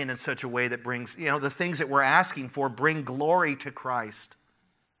start praying in such a way that brings, the things that we're asking for bring glory to Christ.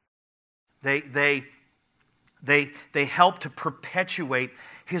 They help to perpetuate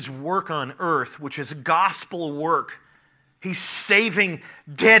His work on earth, which is gospel work. He's saving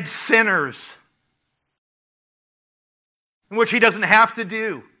dead sinners, which He doesn't have to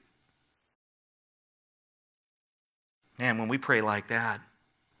do. Man, when we pray like that,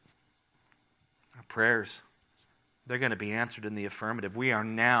 our prayers, they're going to be answered in the affirmative. We are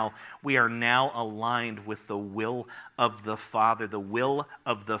now aligned with the will of the Father. The will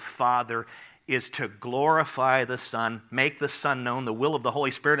of the Father is to glorify the Son, make the Son known, the will of the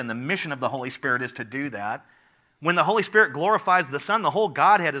Holy Spirit, and the mission of the Holy Spirit is to do that. When the Holy Spirit glorifies the Son, the whole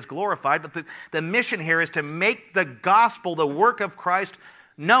Godhead is glorified, but the mission here is to make the gospel, the work of Christ,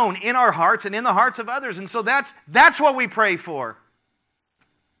 known in our hearts and in the hearts of others. And so that's what we pray for.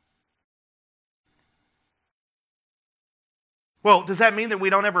 Well, does that mean that we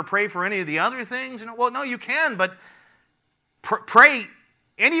don't ever pray for any of the other things? Well, no, you can, but pray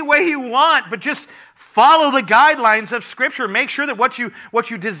any way you want, but just follow the guidelines of Scripture. Make sure that what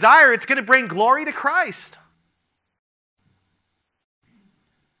you desire, it's going to bring glory to Christ.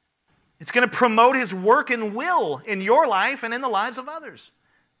 It's going to promote His work and will in your life and in the lives of others.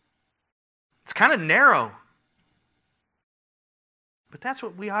 It's kind of narrow. But that's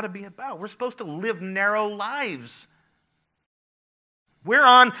what we ought to be about. We're supposed to live narrow lives. We're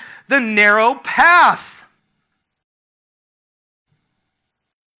on the narrow path.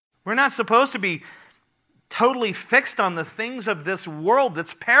 We're not supposed to be totally fixed on the things of this world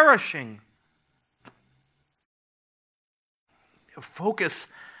that's perishing. Focus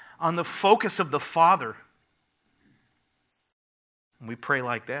on the focus of the Father. And we pray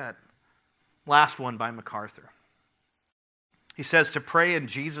like that. Last one by MacArthur. He says to pray in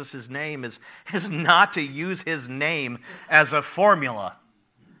Jesus' name is not to use His name as a formula,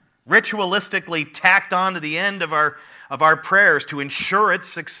 ritualistically tacked on to the end of our prayers to ensure its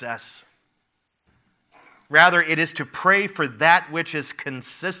success. Rather, it is to pray for that which is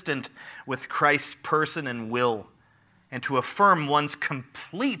consistent with Christ's person and will, and to affirm one's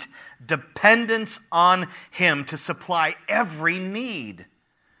complete dependence on Him to supply every need,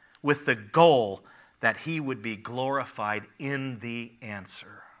 with the goal that He would be glorified in the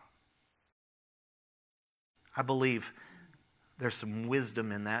answer. I believe there's some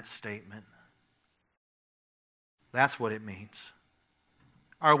wisdom in that statement. That's what it means.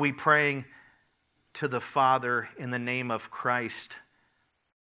 Are we praying to the Father in the name of Christ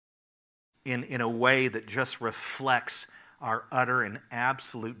in a way that just reflects our utter and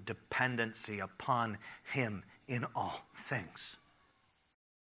absolute dependency upon Him in all things?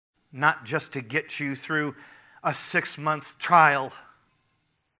 Not just to get you through a 6-month trial,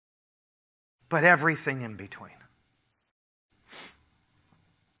 but everything in between.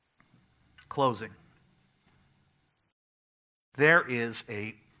 Closing. There is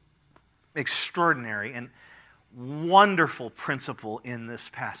an extraordinary and wonderful principle in this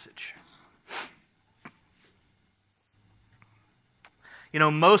passage.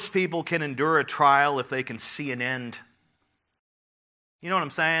 Most people can endure a trial if they can see an end. You know what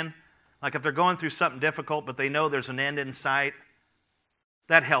I'm saying? Like if they're going through something difficult, but they know there's an end in sight,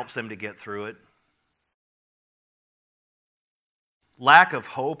 that helps them to get through it. Lack of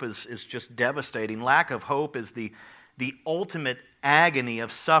hope is just devastating. Lack of hope is the ultimate agony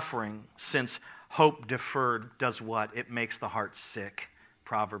of suffering, since hope deferred does what? It makes the heart sick.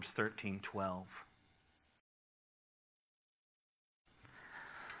 Proverbs 13:12.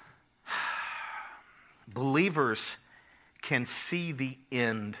 Believers can see the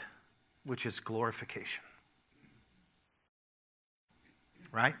end, which is glorification.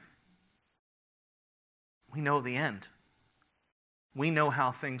 Right? We know the end. We know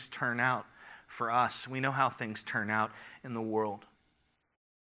how things turn out for us. We know how things turn out in the world.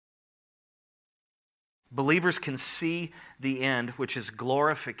 Believers can see the end, which is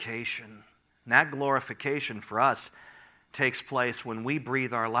glorification. And that glorification for us takes place when we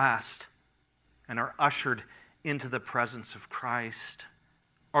breathe our last and are ushered into the presence of Christ,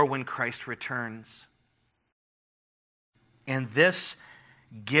 or when Christ returns. And this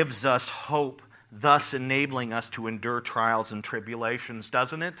gives us hope, thus enabling us to endure trials and tribulations,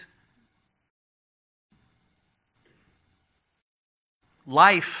 doesn't it?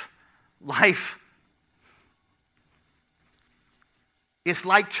 Life is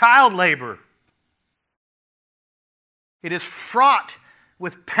like child labor. It is fraught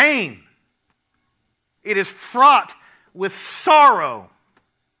with pain. It is fraught with sorrow.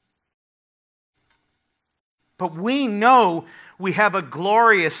 But we know we have a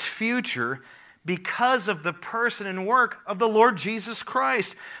glorious future because of the person and work of the Lord Jesus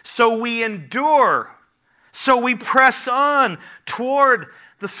Christ. So we endure. So we press on toward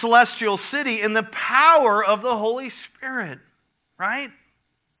the celestial city in the power of the Holy Spirit. Right?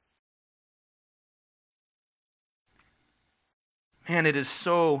 Man, it is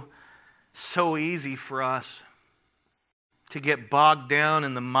so easy for us to get bogged down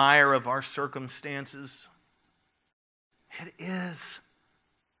in the mire of our circumstances. It is.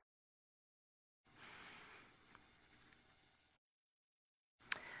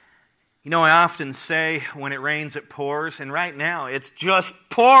 I often say when it rains, it pours. And right now, it's just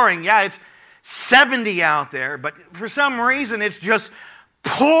pouring. Yeah, 70 out there, but for some reason it's just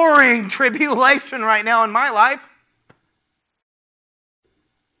pouring tribulation right now in my life.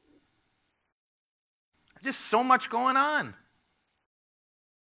 Just so much going on.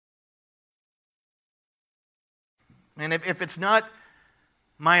 And if it's not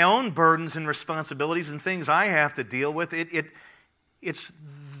my own burdens and responsibilities and things I have to deal with, it's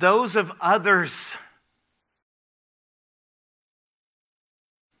those of others.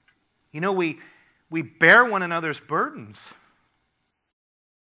 You know, we bear one another's burdens.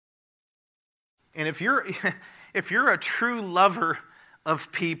 And if you're a true lover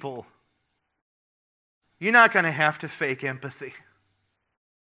of people, you're not going to have to fake empathy.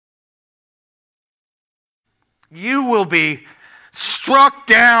 You will be struck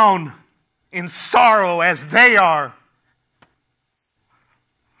down in sorrow as they are.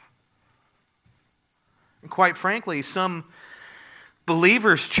 And quite frankly, some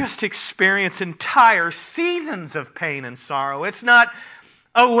believers just experience entire seasons of pain and sorrow. It's not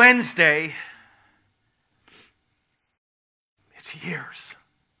a Wednesday. It's years.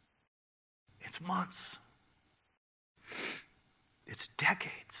 It's months. It's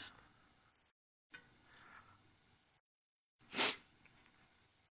decades.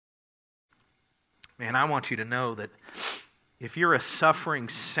 Man, I want you to know that if you're a suffering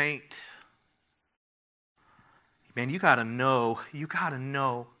saint, man, you got to know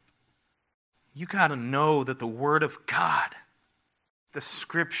that the Word of God, the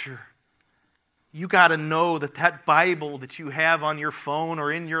Scripture, you got to know that Bible that you have on your phone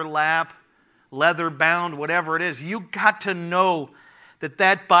or in your lap, leather bound, whatever it is, you got to know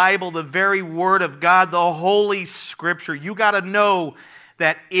that Bible, the very Word of God, the Holy Scripture, you got to know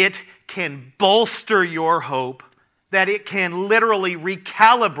that it can bolster your hope, that it can literally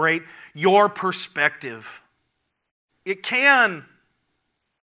recalibrate your perspective. It can.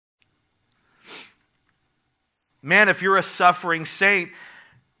 Man, if you're a suffering saint,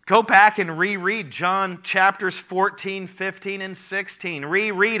 go back and reread John chapters 14, 15, and 16.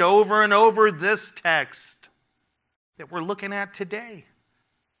 Reread over and over this text that we're looking at today.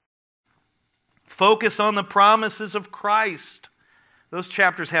 Focus on the promises of Christ. Those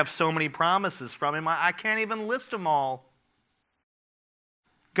chapters have so many promises from Him, I can't even list them all.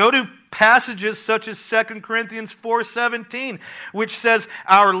 Go to passages such as 2 Corinthians 4:17, which says,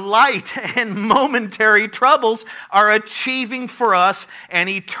 our light and momentary troubles are achieving for us an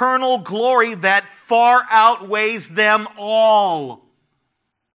eternal glory that far outweighs them all.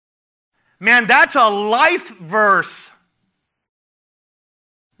 Man, that's a life verse.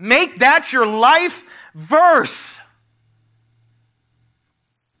 Make that your life verse.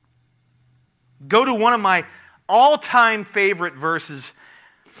 Go to one of my all-time favorite verses.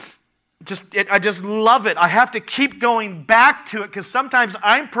 I just love it. I have to keep going back to it because sometimes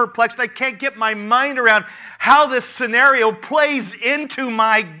I'm perplexed. I can't get my mind around how this scenario plays into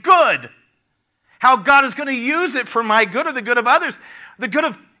my good. How God is going to use it for my good or the good of others. The good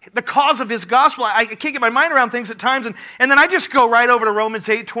of the cause of His gospel. I can't get my mind around things at times. And then I just go right over to Romans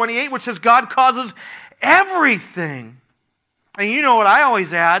 8:28, which says God causes everything. And you know what I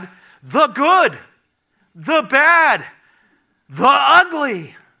always add? The good, the bad, the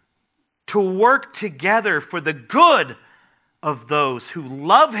ugly, to work together for the good of those who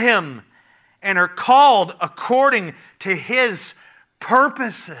love Him and are called according to His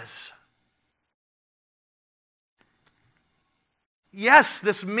purposes. Yes,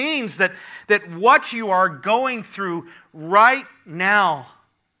 this means that what you are going through right now,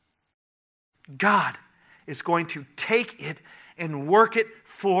 God is going to take it and work it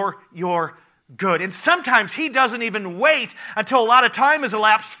for your good. And sometimes He doesn't even wait until a lot of time has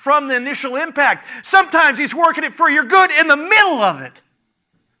elapsed from the initial impact. Sometimes He's working it for your good in the middle of it.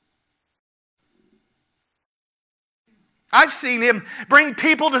 I've seen Him bring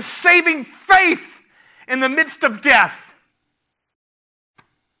people to saving faith in the midst of death.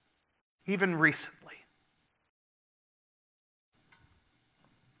 Even recently.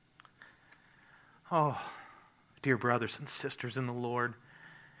 Oh, dear brothers and sisters in the Lord,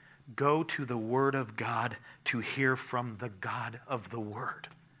 go to the Word of God to hear from the God of the Word.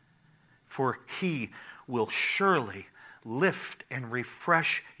 For He will surely lift and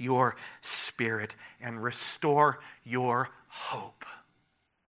refresh your spirit and restore your hope.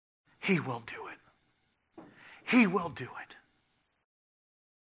 He will do it. He will do it.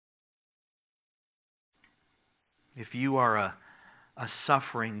 If you are a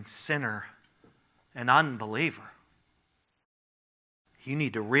suffering sinner, an unbeliever, you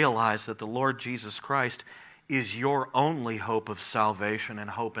need to realize that the Lord Jesus Christ is your only hope of salvation and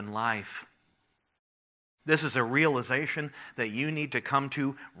hope in life. This is a realization that you need to come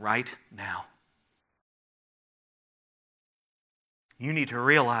to right now. You need to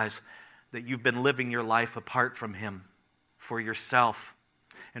realize that you've been living your life apart from Him, for yourself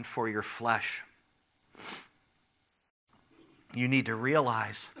and for your flesh. You need to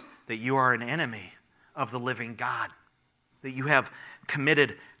realize that you are an enemy of the living God, that you have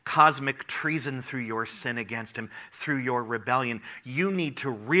committed cosmic treason through your sin against Him, through your rebellion. You need to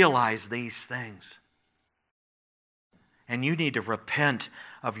realize these things. And you need to repent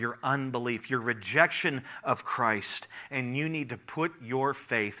of your unbelief, your rejection of Christ. And you need to put your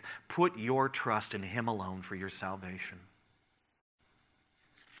faith, put your trust in Him alone for your salvation.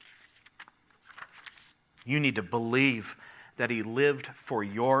 You need to believe that He lived for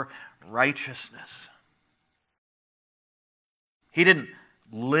your righteousness. He didn't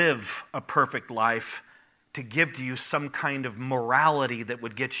live a perfect life to give to you some kind of morality that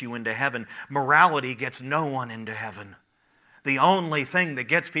would get you into heaven. Morality gets no one into heaven. The only thing that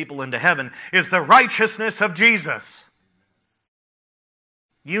gets people into heaven is the righteousness of Jesus.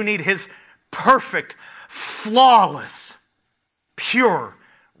 You need His perfect, flawless, pure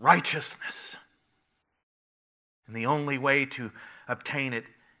righteousness. And the only way to obtain it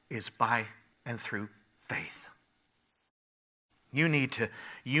is by and through faith. You need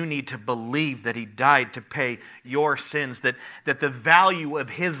to believe that He died to pay your sins, that the value of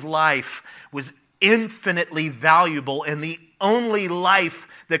His life was infinitely valuable and the only life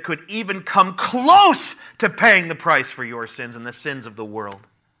that could even come close to paying the price for your sins and the sins of the world.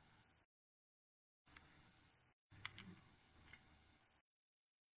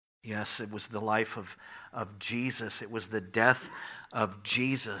 Yes, it was the life of Jesus. It was the death of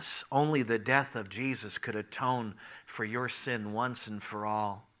Jesus. Only the death of Jesus could atone for your sin once and for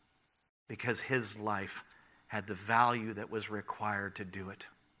all, because His life had the value that was required to do it.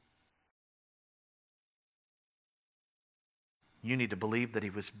 You need to believe that He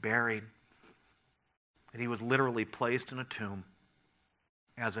was buried, that He was literally placed in a tomb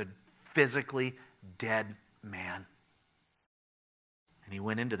as a physically dead man. And He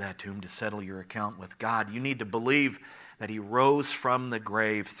went into that tomb to settle your account with God. You need to believe that He rose from the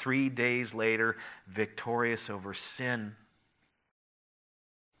grave 3 days later, victorious over sin.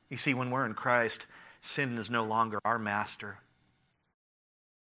 You see, when we're in Christ, sin is no longer our master.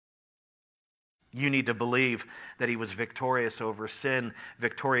 You need to believe that He was victorious over sin,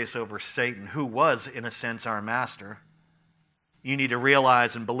 victorious over Satan, who was, in a sense, our master. You need to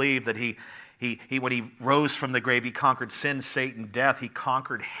realize and believe that when He rose from the grave, He conquered sin, Satan, death. He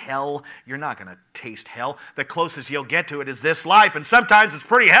conquered hell. You're not going to taste hell. The closest you'll get to it is this life, and sometimes it's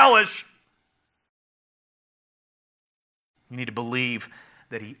pretty hellish. You need to believe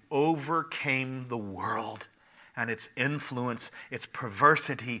that He overcame the world and its influence, its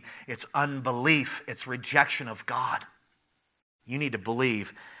perversity, its unbelief, its rejection of God. You need to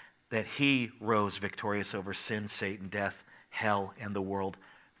believe that He rose victorious over sin, Satan, death, hell, and the world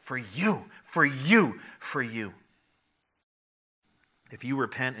for you, for you, for you. If you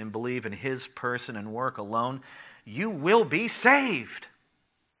repent and believe in His person and work alone, you will be saved.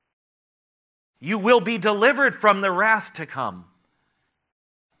 You will be delivered from the wrath to come.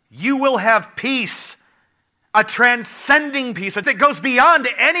 You will have peace, a transcending peace that goes beyond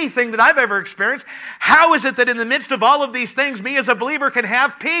anything that I've ever experienced. How is it that in the midst of all of these things, me as a believer can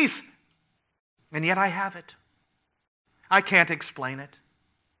have peace? And yet I have it. I can't explain it.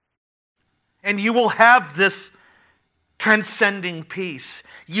 And you will have this transcending peace.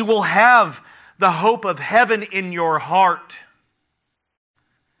 You will have the hope of heaven in your heart.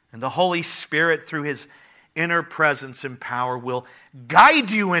 And the Holy Spirit, through His inner presence and power, will guide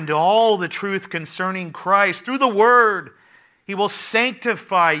you into all the truth concerning Christ through the Word. He will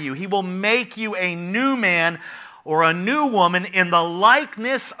sanctify you. He will make you a new man or a new woman in the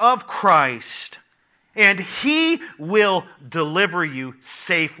likeness of Christ. And He will deliver you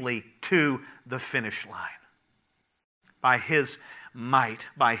safely to the finish line. By His might,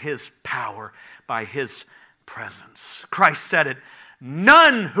 by His power, by His presence. Christ said it,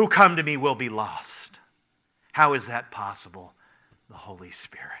 "None who come to me will be lost." How is that possible? The Holy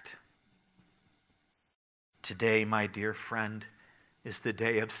Spirit. Today, my dear friend, is the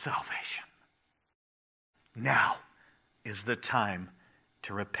day of salvation. Now is the time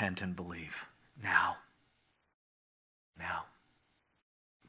to repent and believe. Now.